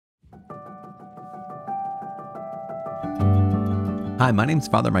Hi, my name's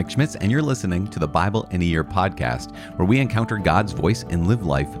Father Mike Schmitz, and you're listening to the Bible in a Year podcast, where we encounter God's voice and live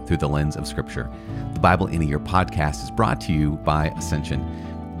life through the lens of Scripture. The Bible in a Year podcast is brought to you by Ascension.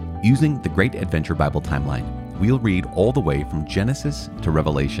 Using the Great Adventure Bible Timeline, we'll read all the way from Genesis to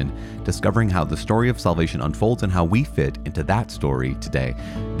Revelation, discovering how the story of salvation unfolds and how we fit into that story today.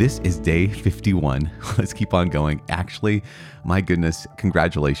 This is day 51. Let's keep on going. Actually, my goodness,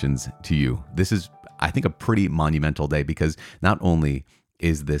 congratulations to you. This is, I think, a pretty monumental day because not only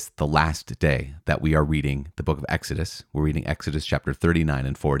is this the last day that we are reading the book of Exodus, we're reading Exodus chapter 39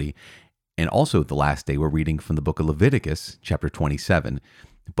 and 40, and also the last day we're reading from the book of Leviticus chapter 27,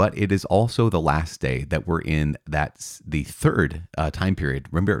 but it is also the last day that we're in the third time period.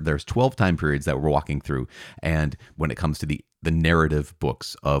 Remember, there's 12 time periods that we're walking through, and when it comes to the narrative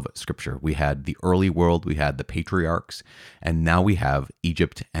books of Scripture, we had the early world, we had the patriarchs, and now we have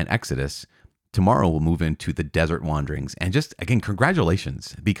Egypt and Exodus. Tomorrow we'll move into the desert wanderings. And just, again,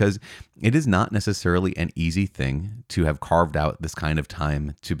 congratulations, because it is not necessarily an easy thing to have carved out this kind of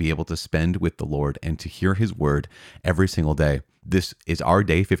time to be able to spend with the Lord and to hear His word every single day. This is our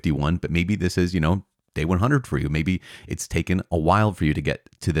day 51, but maybe this is, day 100 for you. Maybe it's taken a while for you to get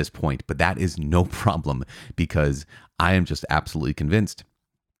to this point, but that is no problem, because I am just absolutely convinced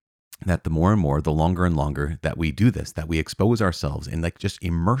that the more and more, the longer and longer that we do this, that we expose ourselves and just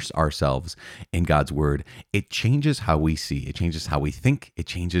immerse ourselves in God's word, it changes how we see, it changes how we think, it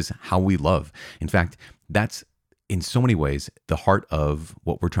changes how we love. In fact, that's in so many ways the heart of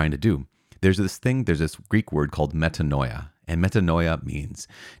what we're trying to do. There's this Greek word called metanoia, and metanoia means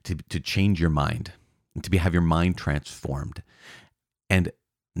to change your mind, to have your mind transformed. And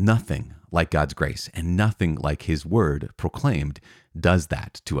nothing like God's grace and nothing like His word proclaimed does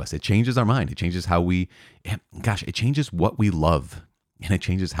that to us. It changes our mind. It changes how it changes what we love, and it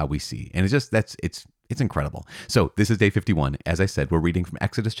changes how we see. And it's incredible. So this is day 51. As I said, we're reading from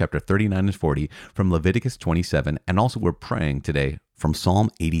Exodus chapter 39 and 40, from Leviticus 27, and also we're praying today from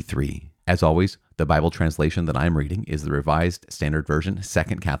Psalm 83. As always, the Bible translation that I'm reading is the Revised Standard Version,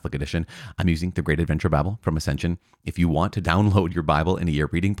 Second Catholic Edition. I'm using the Great Adventure Bible from Ascension. If you want to download your Bible in a Year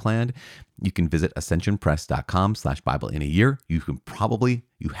reading plan, you can visit ascensionpress.com/Bible in a Year. You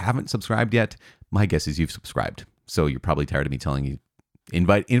haven't subscribed yet. My guess is you've subscribed. So you're probably tired of me telling you,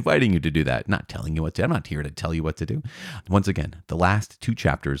 inviting you to do that, not telling you what to do. I'm not here to tell you what to do. Once again, the last two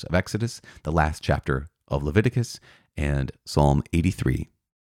chapters of Exodus, the last chapter of Leviticus, and Psalm 83.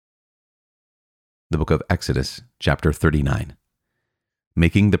 The book of Exodus, chapter 39,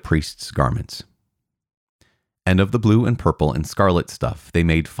 making the priests' garments. And of the blue and purple and scarlet stuff, they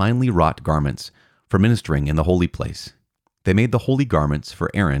made finely wrought garments for ministering in the holy place. They made the holy garments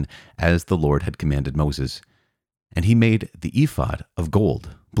for Aaron, as the Lord had commanded Moses. And he made the ephod of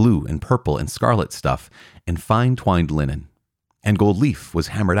gold, blue and purple and scarlet stuff, and fine twined linen. And gold leaf was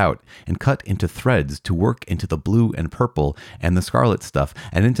hammered out and cut into threads to work into the blue and purple and the scarlet stuff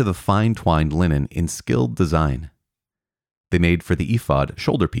and into the fine twined linen in skilled design. They made for the ephod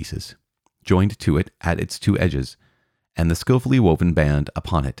shoulder pieces, joined to it at its two edges, and the skillfully woven band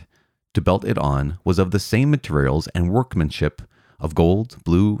upon it, to belt it on, was of the same materials and workmanship of gold,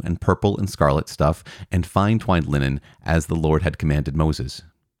 blue and purple and scarlet stuff, and fine twined linen, as the Lord had commanded Moses.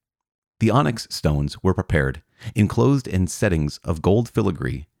 The onyx stones were prepared, enclosed in settings of gold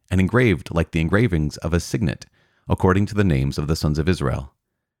filigree, and engraved like the engravings of a signet, according to the names of the sons of Israel.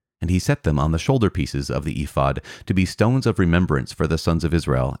 And he set them on the shoulder pieces of the ephod to be stones of remembrance for the sons of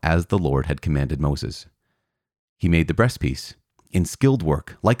Israel, as the Lord had commanded Moses. He made the breastpiece in skilled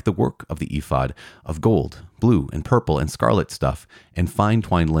work, like the work of the ephod, of gold, blue and purple and scarlet stuff, and fine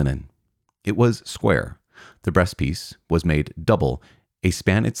twined linen. It was square. The breastpiece was made double, a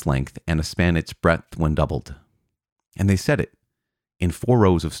span its length and a span its breadth when doubled. And they set it in 4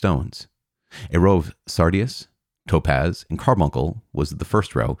 rows of stones. A row of sardius, topaz, and carbuncle was the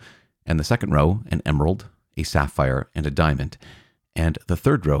first row, and the second row an emerald, a sapphire, and a diamond, and the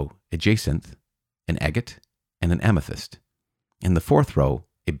third row a jacinth, an agate, and an amethyst, and the fourth row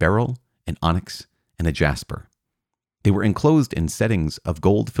a beryl, an onyx, and a jasper. They were enclosed in settings of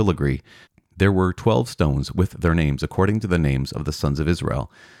gold filigree. There were 12 stones with their names according to the names of the sons of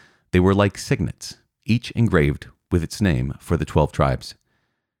Israel. They were like signets, each engraved with its name for the 12 tribes.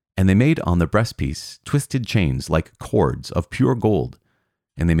 And they made on the breastpiece twisted chains like cords of pure gold.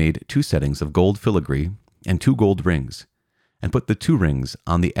 And they made 2 settings of gold filigree and 2 gold rings, and put the 2 rings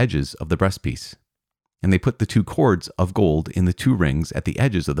on the edges of the breastpiece. And they put the 2 cords of gold in the 2 rings at the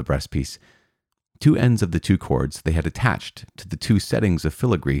edges of the breastpiece. 2 ends of the 2 cords they had attached to the 2 settings of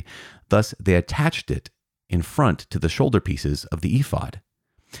filigree. Thus they attached it in front to the shoulder pieces of the ephod.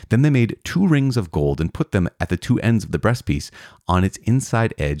 Then they made 2 rings of gold and put them at the 2 ends of the breastpiece on its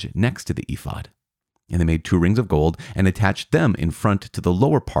inside edge next to the ephod. And they made 2 rings of gold and attached them in front to the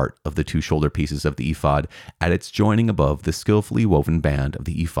lower part of the 2 shoulder pieces of the ephod at its joining above the skillfully woven band of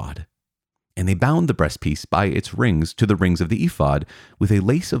the ephod. And they bound the breastpiece by its rings to the rings of the ephod with a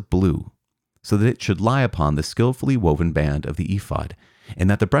lace of blue, so that it should lie upon the skillfully woven band of the ephod, and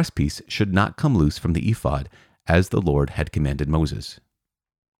that the breastpiece should not come loose from the ephod, as the Lord had commanded Moses.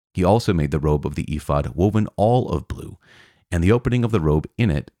 He also made the robe of the ephod woven all of blue, and the opening of the robe in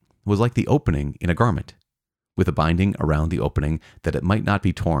it was like the opening in a garment, with a binding around the opening that it might not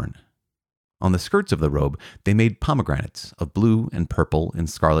be torn. On the skirts of the robe they made pomegranates of blue and purple and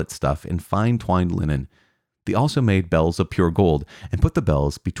scarlet stuff in fine twined linen. They also made bells of pure gold, and put the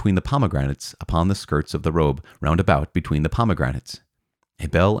bells between the pomegranates upon the skirts of the robe round about between the pomegranates. A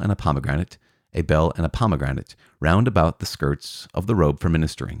bell and a pomegranate, a bell and a pomegranate, round about the skirts of the robe for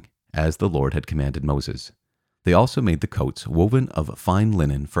ministering, as the Lord had commanded Moses. They also made the coats woven of fine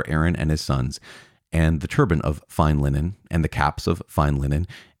linen for Aaron and his sons, and the turban of fine linen, and the caps of fine linen,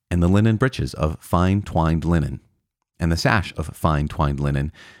 and the linen breeches of fine twined linen, and the sash of fine twined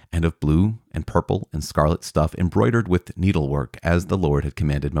linen, and of blue and purple and scarlet stuff embroidered with needlework, as the Lord had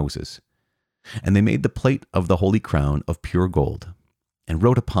commanded Moses. And they made the plate of the holy crown of pure gold, and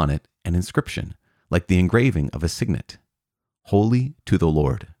wrote upon it an inscription, like the engraving of a signet, Holy to the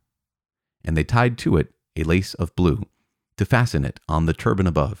Lord. And they tied to it a lace of blue, to fasten it on the turban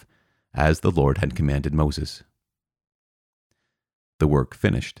above, as the Lord had commanded Moses. The work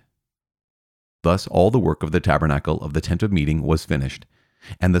finished. Thus all the work of the tabernacle of the tent of meeting was finished,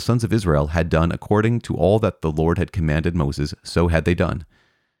 and the sons of Israel had done according to all that the Lord had commanded Moses, so had they done.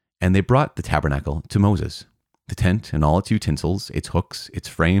 And they brought the tabernacle to Moses, the tent and all its utensils, its hooks, its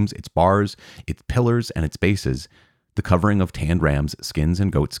frames, its bars, its pillars and its bases, the covering of tanned rams' skins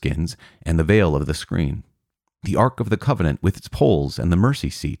and goat skins, and the veil of the screen, the ark of the covenant with its poles and the mercy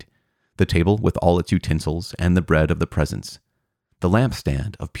seat, the table with all its utensils and the bread of the presence, the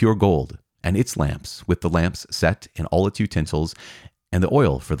lampstand of pure gold, and its lamps with the lamps set and all its utensils, and the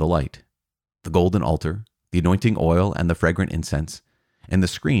oil for the light, the golden altar, the anointing oil and the fragrant incense, and the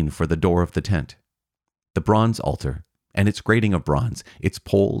screen for the door of the tent, the bronze altar, and its grating of bronze, its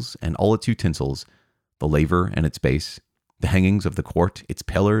poles and all its utensils, the laver and its base, the hangings of the court, its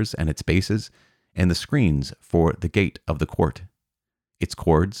pillars and its bases, and the screens for the gate of the court, its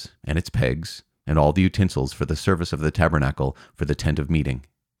cords and its pegs, and all the utensils for the service of the tabernacle for the tent of meeting,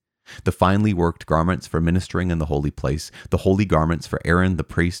 the finely worked garments for ministering in the holy place, the holy garments for Aaron the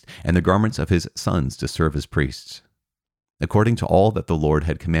priest, and the garments of his sons to serve as priests. According to all that the Lord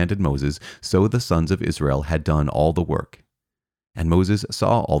had commanded Moses, so the sons of Israel had done all the work. And Moses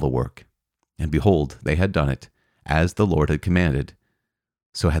saw all the work, and behold, they had done it, as the Lord had commanded.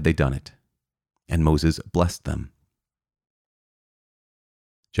 So had they done it. And Moses blessed them.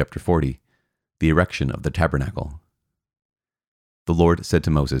 Chapter 40. The erection of the tabernacle. The Lord said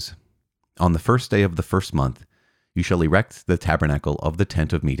to Moses, On the first day of the first month, you shall erect the tabernacle of the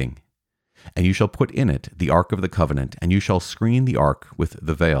tent of meeting. And you shall put in it the ark of the covenant, and you shall screen the ark with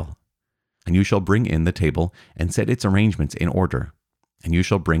the veil. And you shall bring in the table, and set its arrangements in order. And you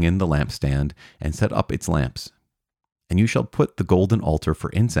shall bring in the lampstand, and set up its lamps. And you shall put the golden altar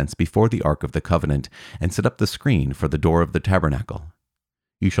for incense before the ark of the covenant, and set up the screen for the door of the tabernacle.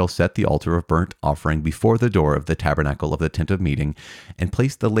 You shall set the altar of burnt offering before the door of the tabernacle of the tent of meeting, and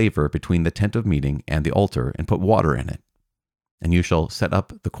place the laver between the tent of meeting and the altar, and put water in it. And you shall set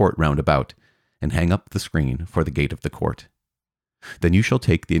up the court round about, and hang up the screen for the gate of the court. Then you shall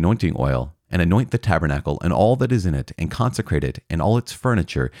take the anointing oil, and anoint the tabernacle and all that is in it, and consecrate it and all its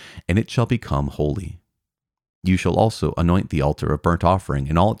furniture, and it shall become holy. You shall also anoint the altar of burnt offering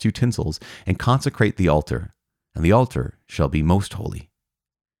and all its utensils, and consecrate the altar, and the altar shall be most holy.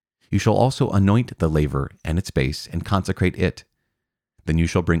 You shall also anoint the laver and its base, and consecrate it. Then you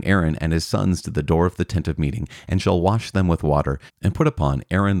shall bring Aaron and his sons to the door of the tent of meeting, and shall wash them with water, and put upon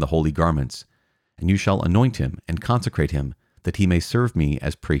Aaron the holy garments. And you shall anoint him and consecrate him, that he may serve me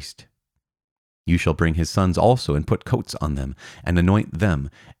as priest. You shall bring his sons also, and put coats on them, and anoint them,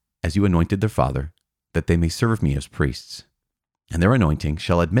 as you anointed their father, that they may serve me as priests. And their anointing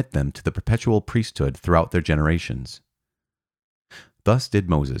shall admit them to the perpetual priesthood throughout their generations. Thus did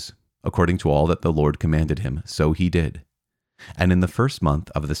Moses, according to all that the Lord commanded him, so he did. And in the first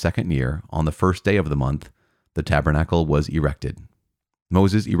month of the second year, on the first day of the month, the tabernacle was erected.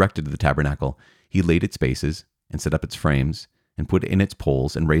 Moses erected the tabernacle. He laid its bases, and set up its frames, and put in its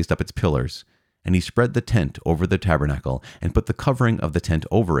poles, and raised up its pillars. And he spread the tent over the tabernacle, and put the covering of the tent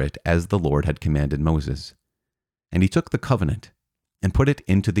over it, as the Lord had commanded Moses. And he took the covenant, and put it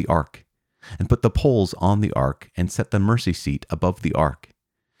into the ark, and put the poles on the ark, and set the mercy seat above the ark.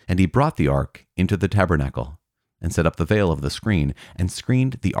 And he brought the ark into the tabernacle, and set up the veil of the screen, and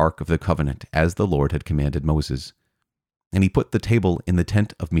screened the ark of the covenant, as the Lord had commanded Moses. And he put the table in the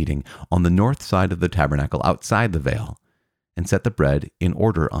tent of meeting on the north side of the tabernacle outside the veil, and set the bread in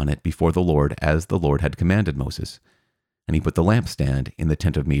order on it before the Lord, as the Lord had commanded Moses. And he put the lampstand in the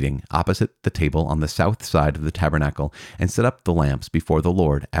tent of meeting opposite the table on the south side of the tabernacle, and set up the lamps before the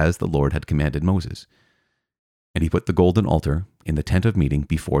Lord, as the Lord had commanded Moses. And he put the golden altar in the tent of meeting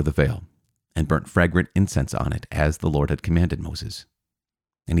before the veil, and burnt fragrant incense on it, as the Lord had commanded Moses.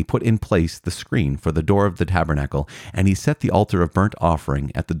 And he put in place the screen for the door of the tabernacle, and he set the altar of burnt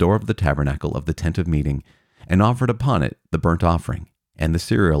offering at the door of the tabernacle of the tent of meeting, and offered upon it the burnt offering and the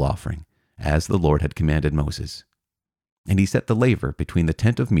cereal offering, as the Lord had commanded Moses. And he set the laver between the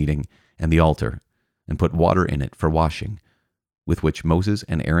tent of meeting and the altar, and put water in it for washing, with which Moses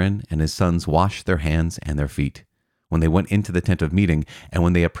and Aaron and his sons washed their hands and their feet, when they went into the tent of meeting, and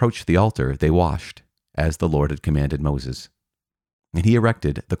when they approached the altar, they washed, as the Lord had commanded Moses. And he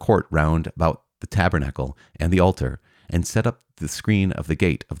erected the court round about the tabernacle and the altar, and set up the screen of the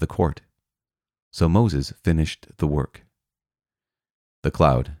gate of the court. So Moses finished the work. The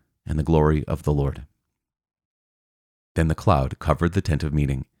cloud and the glory of the Lord. Then the cloud covered the tent of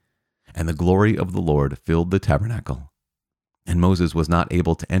meeting, and the glory of the Lord filled the tabernacle. And Moses was not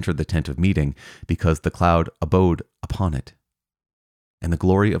able to enter the tent of meeting, because the cloud abode upon it. And the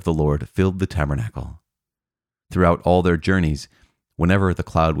glory of the Lord filled the tabernacle. Throughout all their journeys, whenever the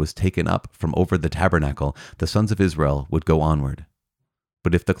cloud was taken up from over the tabernacle, the sons of Israel would go onward.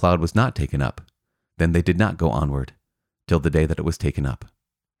 But if the cloud was not taken up, then they did not go onward, till the day that it was taken up.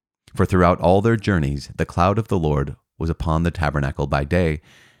 For throughout all their journeys, the cloud of the Lord was upon the tabernacle by day,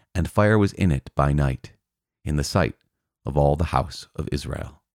 and fire was in it by night, in the sight of all the house of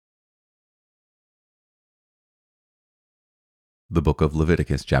Israel. The book of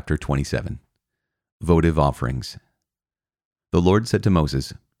Leviticus, chapter 27. Votive offerings. The Lord said to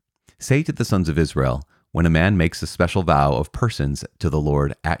Moses, "Say to the sons of Israel, when a man makes a special vow of persons to the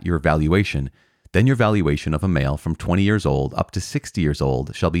Lord at your valuation, then your valuation of a male from 20 years old up to 60 years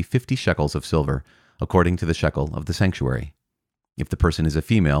old shall be 50 shekels of silver, according to the shekel of the sanctuary. If the person is a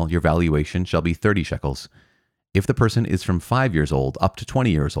female, your valuation shall be 30 shekels. If the person is from 5 years old up to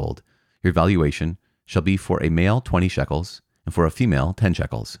 20 years old, your valuation shall be for a male 20 shekels, and for a female 10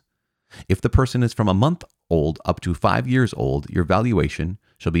 shekels. If the person is from a month old up to 5 years old, your valuation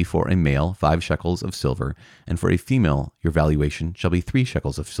shall be for a male 5 shekels of silver, and for a female your valuation shall be 3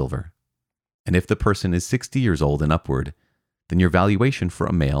 shekels of silver. And if the person is 60 years old and upward, then your valuation for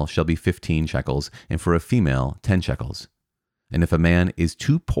a male shall be 15 shekels, and for a female 10 shekels. And if a man is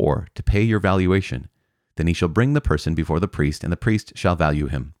too poor to pay your valuation, then he shall bring the person before the priest, and the priest shall value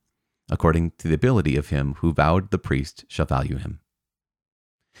him. According to the ability of him who vowed, the priest shall value him.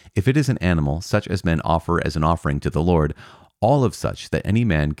 If it is an animal such as men offer as an offering to the Lord, all of such that any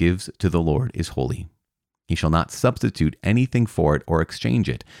man gives to the Lord is holy. He shall not substitute anything for it or exchange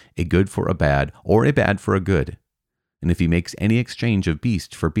it, a good for a bad, or a bad for a good. And if he makes any exchange of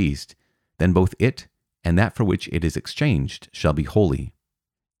beast for beast, then both it and that for which it is exchanged shall be holy.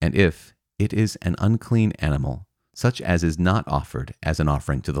 And if it is an unclean animal, such as is not offered as an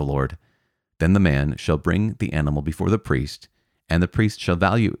offering to the Lord, then the man shall bring the animal before the priest, and the priest shall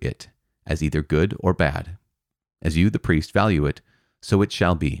value it as either good or bad. As you, the priest, value it, so it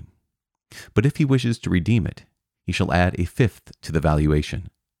shall be. But if he wishes to redeem it, he shall add a fifth to the valuation.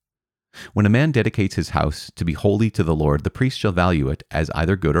 When a man dedicates his house to be holy to the Lord, the priest shall value it as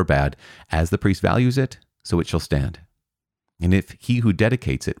either good or bad. As the priest values it, so it shall stand. And if he who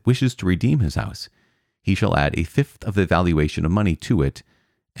dedicates it wishes to redeem his house, he shall add a fifth of the valuation of money to it,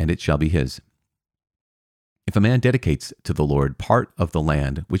 and it shall be his. If a man dedicates to the Lord part of the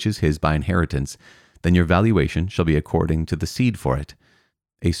land which is his by inheritance, then your valuation shall be according to the seed for it.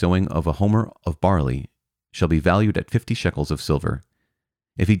 A sowing of a homer of barley shall be valued at 50 shekels of silver.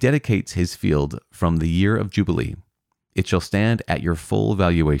 If he dedicates his field from the year of Jubilee, it shall stand at your full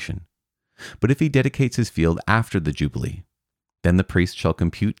valuation. But if he dedicates his field after the Jubilee, then the priest shall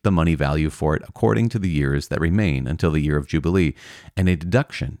compute the money value for it according to the years that remain until the year of Jubilee, and a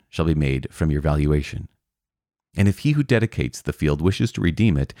deduction shall be made from your valuation. And if he who dedicates the field wishes to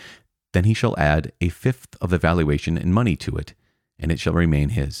redeem it, then he shall add a fifth of the valuation in money to it, and it shall remain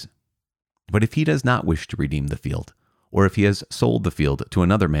his. But if he does not wish to redeem the field, or if he has sold the field to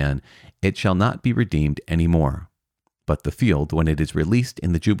another man, it shall not be redeemed any more. But the field, when it is released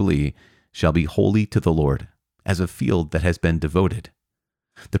in the Jubilee, shall be holy to the Lord, as a field that has been devoted.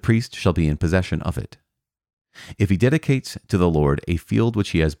 The priest shall be in possession of it. If he dedicates to the Lord a field which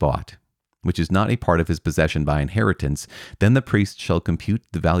he has bought, which is not a part of his possession by inheritance, then the priest shall compute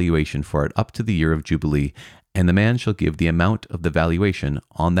the valuation for it up to the year of Jubilee, and the man shall give the amount of the valuation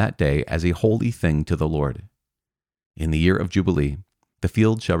on that day as a holy thing to the Lord. In the year of Jubilee, the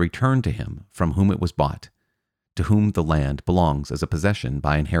field shall return to him from whom it was bought, to whom the land belongs as a possession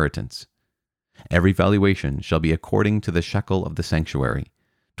by inheritance. Every valuation shall be according to the shekel of the sanctuary.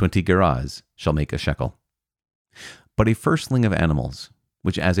 20 gerahs shall make a shekel. But a firstling of animals,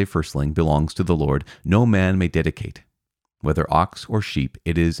 which as a firstling belongs to the Lord, no man may dedicate. Whether ox or sheep,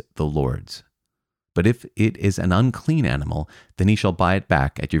 it is the Lord's. But if it is an unclean animal, then he shall buy it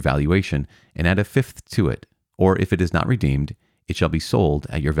back at your valuation, and add a fifth to it. Or if it is not redeemed, it shall be sold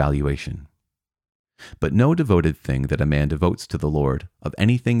at your valuation. But no devoted thing that a man devotes to the Lord, of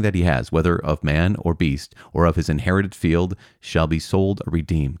anything that he has, whether of man or beast, or of his inherited field, shall be sold or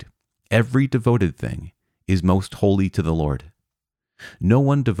redeemed. Every devoted thing is most holy to the Lord. No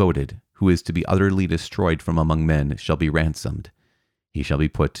one devoted, who is to be utterly destroyed from among men, shall be ransomed. He shall be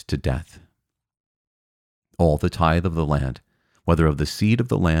put to death. All the tithe of the land, whether of the seed of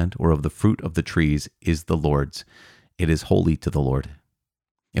the land or of the fruit of the trees, is the Lord's. It is holy to the Lord.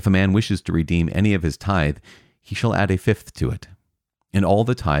 If a man wishes to redeem any of his tithe, he shall add a fifth to it. And all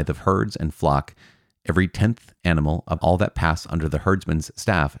the tithe of herds and flock, every 10th animal of all that pass under the herdsman's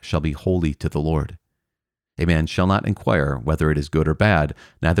staff, shall be holy to the Lord. A man shall not inquire whether it is good or bad,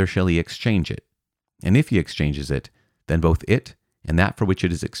 neither shall he exchange it. And if he exchanges it, then both it and that for which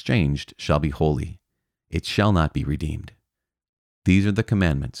it is exchanged shall be holy. It shall not be redeemed. These are the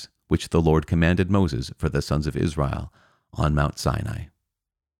commandments which the Lord commanded Moses for the sons of Israel on Mount Sinai.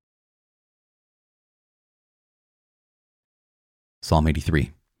 Psalm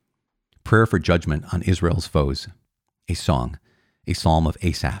 83. Prayer for judgment on Israel's foes. A song, a psalm of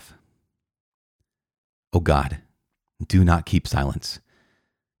Asaph. O God, do not keep silence.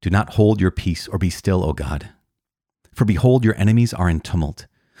 Do not hold your peace or be still, O God. For behold, your enemies are in tumult.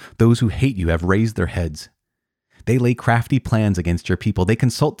 Those who hate you have raised their heads. They lay crafty plans against your people. They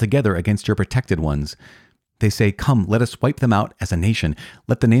consult together against your protected ones. They say, come, let us wipe them out as a nation.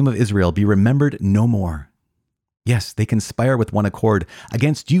 Let the name of Israel be remembered no more. Yes, they conspire with one accord.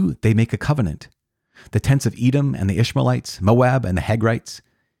 Against you they make a covenant. The tents of Edom and the Ishmaelites, Moab and the Hagrites,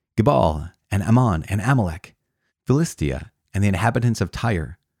 Gebal and Ammon and Amalek, Philistia and the inhabitants of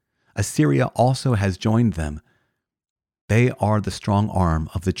Tyre. Assyria also has joined them. They are the strong arm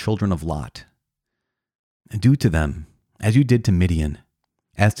of the children of Lot. Do to them as you did to Midian,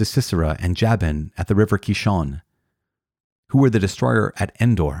 as to Sisera and Jabin at the river Kishon, who were the destroyer at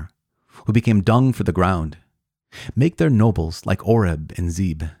Endor, who became dung for the ground. Make their nobles like Oreb and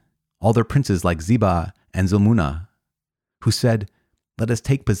Zeb, all their princes like Zebah and Zalmunna, who said, let us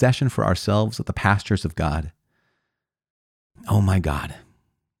take possession for ourselves of the pastures of God. O my God,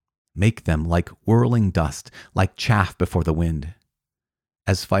 make them like whirling dust, like chaff before the wind.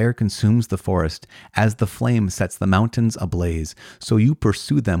 As fire consumes the forest, as the flame sets the mountains ablaze, so you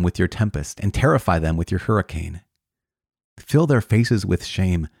pursue them with your tempest and terrify them with your hurricane. Fill their faces with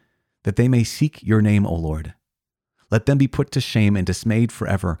shame, that they may seek your name, O Lord. Let them be put to shame and dismayed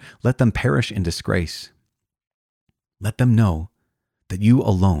forever. Let them perish in disgrace. Let them know that you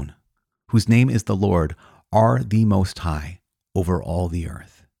alone, whose name is the Lord, are the Most High over all the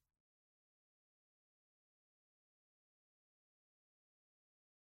earth.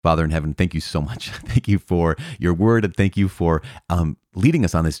 Father in heaven, thank you so much. Thank you for your word, and thank you for leading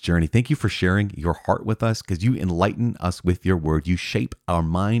us on this journey. Thank you for sharing your heart with us, because you enlighten us with your word. You shape our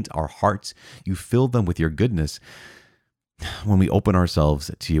minds, our hearts. You fill them with your goodness when we open ourselves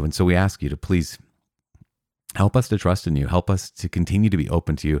to you. And so we ask you to please help us to trust in you. Help us to continue to be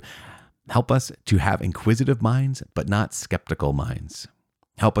open to you. Help us to have inquisitive minds, but not skeptical minds.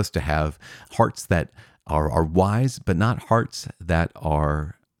 Help us to have hearts that are wise, but not hearts that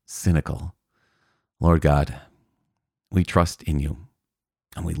are cynical. Lord God, we trust in you,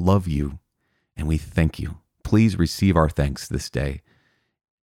 and we love you, and we thank you. Please receive our thanks this day.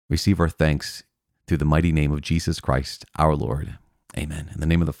 Receive our thanks through the mighty name of Jesus Christ, our Lord. Amen. In the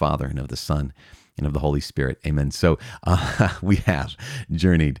name of the Father, and of the Son, and of the Holy Spirit. Amen. So we have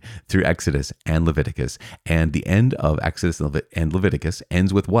journeyed through Exodus and Leviticus, and the end of Exodus and Leviticus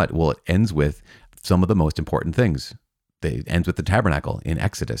ends with what? Well, it ends with some of the most important things. It ends with the tabernacle in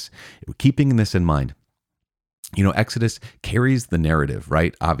Exodus. Keeping this in mind, you know, Exodus carries the narrative,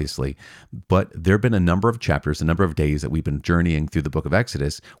 right? Obviously. But there have been a number of chapters, a number of days that we've been journeying through the book of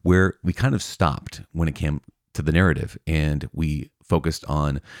Exodus where we kind of stopped when it came to the narrative, and we focused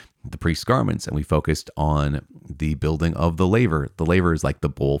on the priest's garments, and we focused on the building of the laver. The laver is like the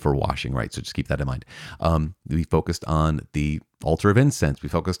bowl for washing, right? So just keep that in mind. We focused on the altar of incense. We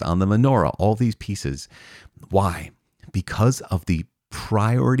focused on the menorah, all these pieces. Why? Because of the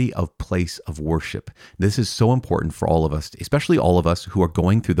priority of place of worship. This is so important for all of us, especially all of us who are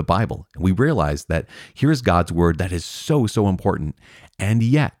going through the Bible. And we realize that here's God's word that is so, so important. And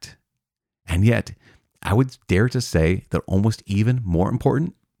yet, I would dare to say that almost even more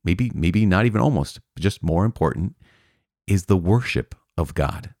important, maybe not even almost, but just more important, is the worship of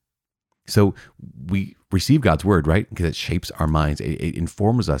God. So we receive God's word, right? Because it shapes our minds. It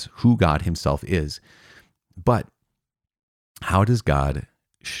informs us who God himself is. But how does God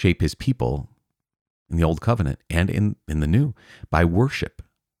shape his people in the Old Covenant and in the New? By worship.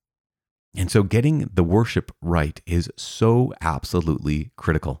 And so getting the worship right is so absolutely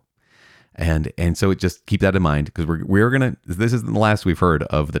critical. And so just keep that in mind, because we're going to, this isn't the last we've heard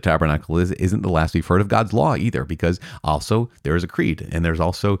of the tabernacle. This isn't the last we've heard of God's law either, because also there is a creed, and there's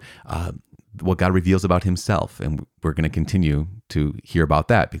also what God reveals about himself. And we're going to continue to hear about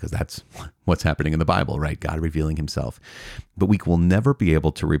that, because that's what's happening in the Bible, right? God revealing himself. But we will never be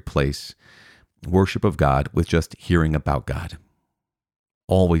able to replace worship of God with just hearing about God.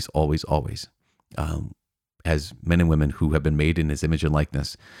 Always, always, always. As men and women who have been made in his image and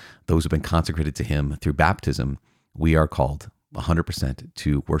likeness, those who have been consecrated to him through baptism, we are called 100%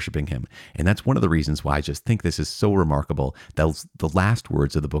 to worshiping him. And that's one of the reasons why I just think this is so remarkable. That's the last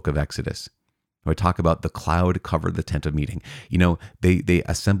words of the book of Exodus, where I talk about the cloud covered the tent of meeting. You know, they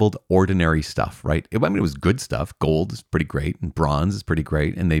assembled ordinary stuff, right? It was good stuff. Gold is pretty great, and bronze is pretty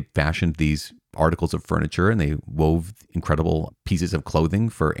great. And they fashioned these articles of furniture, and they wove incredible pieces of clothing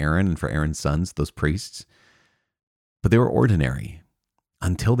for Aaron and for Aaron's sons, those priests. But they were ordinary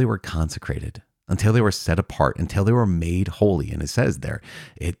until they were consecrated, until they were set apart, until they were made holy. And it says there,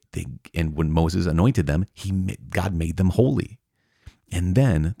 and when Moses anointed them, God made them holy. And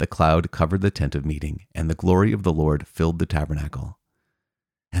then the cloud covered the tent of meeting, and the glory of the Lord filled the tabernacle.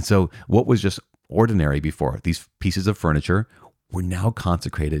 And so what was just ordinary before, these pieces of furniture, were now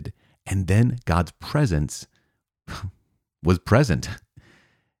consecrated. And then God's presence was present.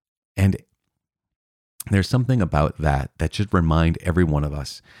 And there's something about that should remind every one of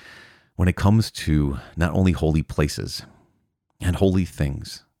us when it comes to not only holy places and holy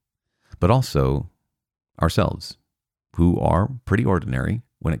things, but also ourselves, who are pretty ordinary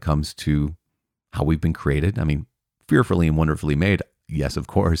when it comes to how we've been created. I mean, fearfully and wonderfully made, yes, of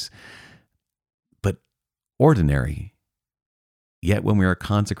course, but ordinary. Yet when we are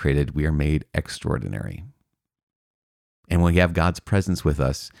consecrated, we are made extraordinary. And when we have God's presence with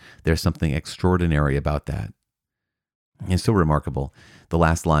us, there's something extraordinary about that. It's so remarkable. The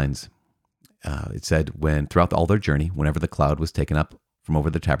last lines, it said, when throughout all their journey, whenever the cloud was taken up from over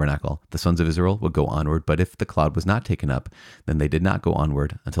the tabernacle, the sons of Israel would go onward. But if the cloud was not taken up, then they did not go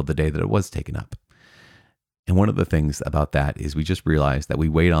onward until the day that it was taken up. And one of the things about that is we just realize that we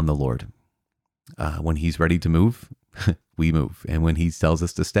wait on the Lord. When he's ready to move, we move. And when he tells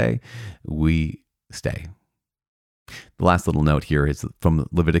us to stay, we stay. The last little note here is from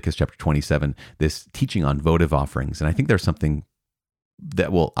Leviticus chapter 27, this teaching on votive offerings. And I think there's something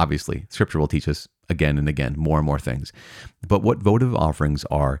that will, obviously, Scripture will teach us again and again, more and more things. But what votive offerings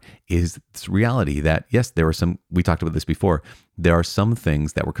are is this reality that, yes, there are some, we talked about this before, there are some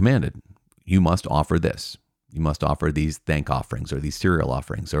things that were commanded. You must offer this. You must offer these thank offerings, or these cereal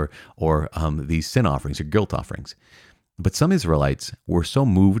offerings, or these sin offerings or guilt offerings. But some Israelites were so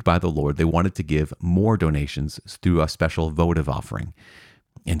moved by the Lord, they wanted to give more donations through a special votive offering.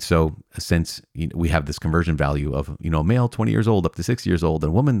 And so since we have this conversion value of, a male 20 years old up to 60 years old,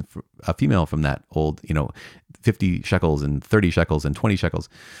 and a female from that old, 50 shekels and 30 shekels and 20 shekels,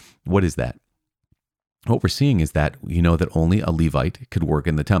 what is that? What we're seeing is that, that only a Levite could work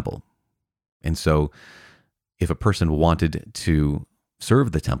in the temple. And so if a person wanted to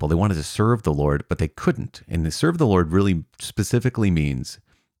serve the temple, they wanted to serve the Lord, but they couldn't. And to serve the Lord really specifically means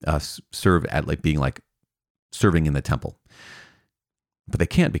serve at being serving in the temple. But they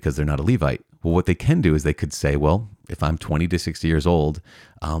can't because they're not a Levite. Well, what they can do is they could say, well, if I'm 20 to 60 years old,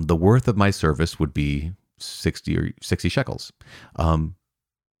 the worth of my service would be 60 shekels.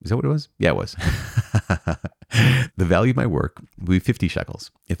 Is that what it was? Yeah, it was. The value of my work would be 50 shekels.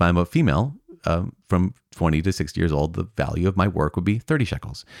 If I'm a female, from 20 to 60 years old, the value of my work would be 30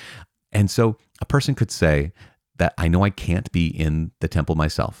 shekels. And so a person could say that I know I can't be in the temple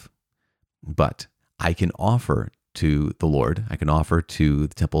myself, but I can offer to the Lord, I can offer to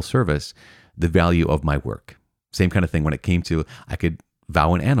the temple service the value of my work. Same kind of thing when it came to, I could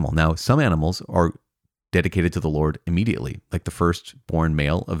vow an animal. Now, some animals are dedicated to the Lord immediately, like the firstborn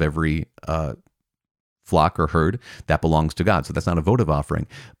male of every flock or herd that belongs to God. So that's not a votive offering.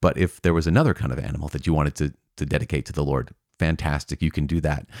 But if there was another kind of animal that you wanted to dedicate to the Lord, fantastic, you can do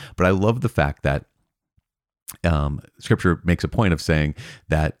that. But I love the fact that Scripture makes a point of saying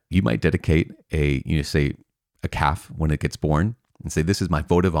that you might dedicate say a calf when it gets born and say, this is my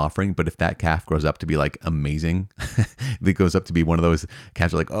votive offering. But if that calf grows up to be like amazing, if it goes up to be one of those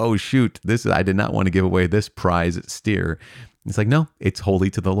calves like, oh shoot, I did not want to give away this prize steer. It's like, no, it's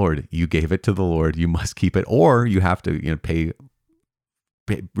holy to the Lord. You gave it to the Lord. You must keep it, or you have to,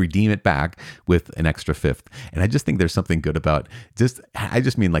 redeem it back with an extra fifth. And I just think there's something good about I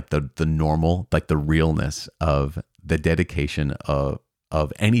just mean like the normal, like the realness of the dedication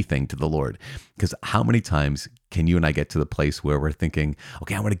of anything to the Lord. Because how many times can you and I get to the place where we're thinking,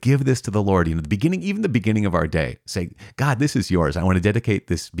 okay, I want to give this to the Lord, even the beginning of our day, say, God, this is yours. I want to dedicate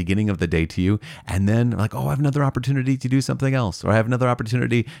this beginning of the day to you. And then like, oh, I have another opportunity to do something else, or I have another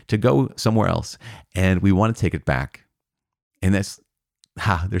opportunity to go somewhere else. And we want to take it back. And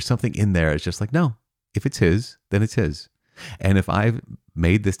there's something in there. It's just like, no, if it's his, then it's his. And if I've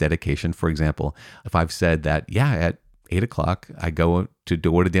made this dedication, for example, if I've said that, at 8:00, I go to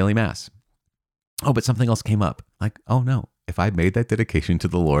daily mass. Oh, but something else came up. Like, oh no, if I made that dedication to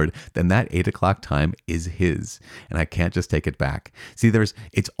the Lord, then that 8:00 time is his, and I can't just take it back. See,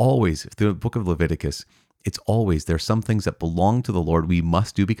 it's always, through the book of Leviticus, there's some things that belong to the Lord we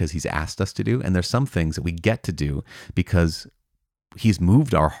must do because he's asked us to do. And there's some things that we get to do because he's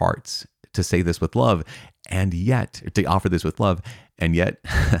moved our hearts to say this with love, and yet to offer this with love. And yet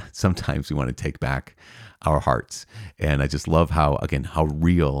sometimes we want to take back our hearts. And I just love how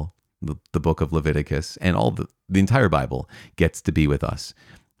real the book of Leviticus and all the entire Bible gets to be with us,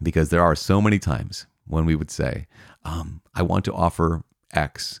 because there are so many times when we would say, I want to offer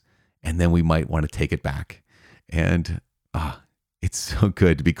X, and then we might want to take it back. And it's so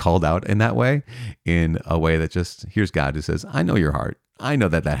good to be called out in that way, in a way that just, here's God who says, I know your heart. I know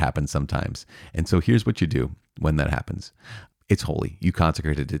that happens sometimes. And so here's what you do when that happens. It's holy. You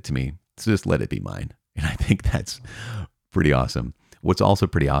consecrated it to me. So just let it be mine. And I think that's pretty awesome. What's also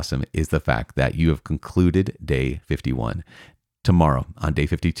pretty awesome is the fact that you have concluded day 51. Tomorrow, on day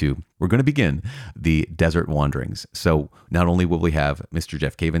 52, we're going to begin the desert wanderings. So not only will we have Mr.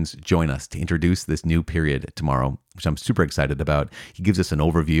 Jeff Cavins join us to introduce this new period tomorrow, which I'm super excited about. He gives us an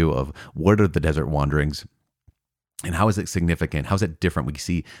overview of what are the desert wanderings and how is it significant? How is it different? We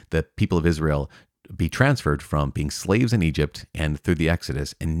see the people of Israel be transferred from being slaves in Egypt and through the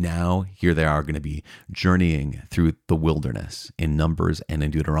Exodus. And now here they are going to be journeying through the wilderness in Numbers and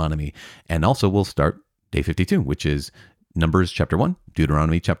in Deuteronomy. And also we'll start day 52, which is Numbers chapter 1,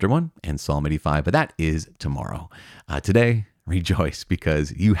 Deuteronomy chapter 1, and Psalm 85. But that is tomorrow. Today, rejoice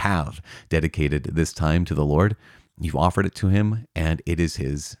because you have dedicated this time to the Lord. You've offered it to him, and it is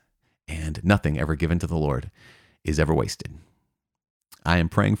his. And nothing ever given to the Lord is ever wasted. I am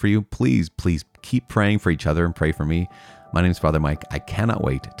praying for you. Please keep praying for each other and pray for me. My name is Father Mike. I cannot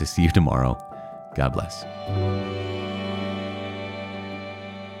wait to see you tomorrow. God bless.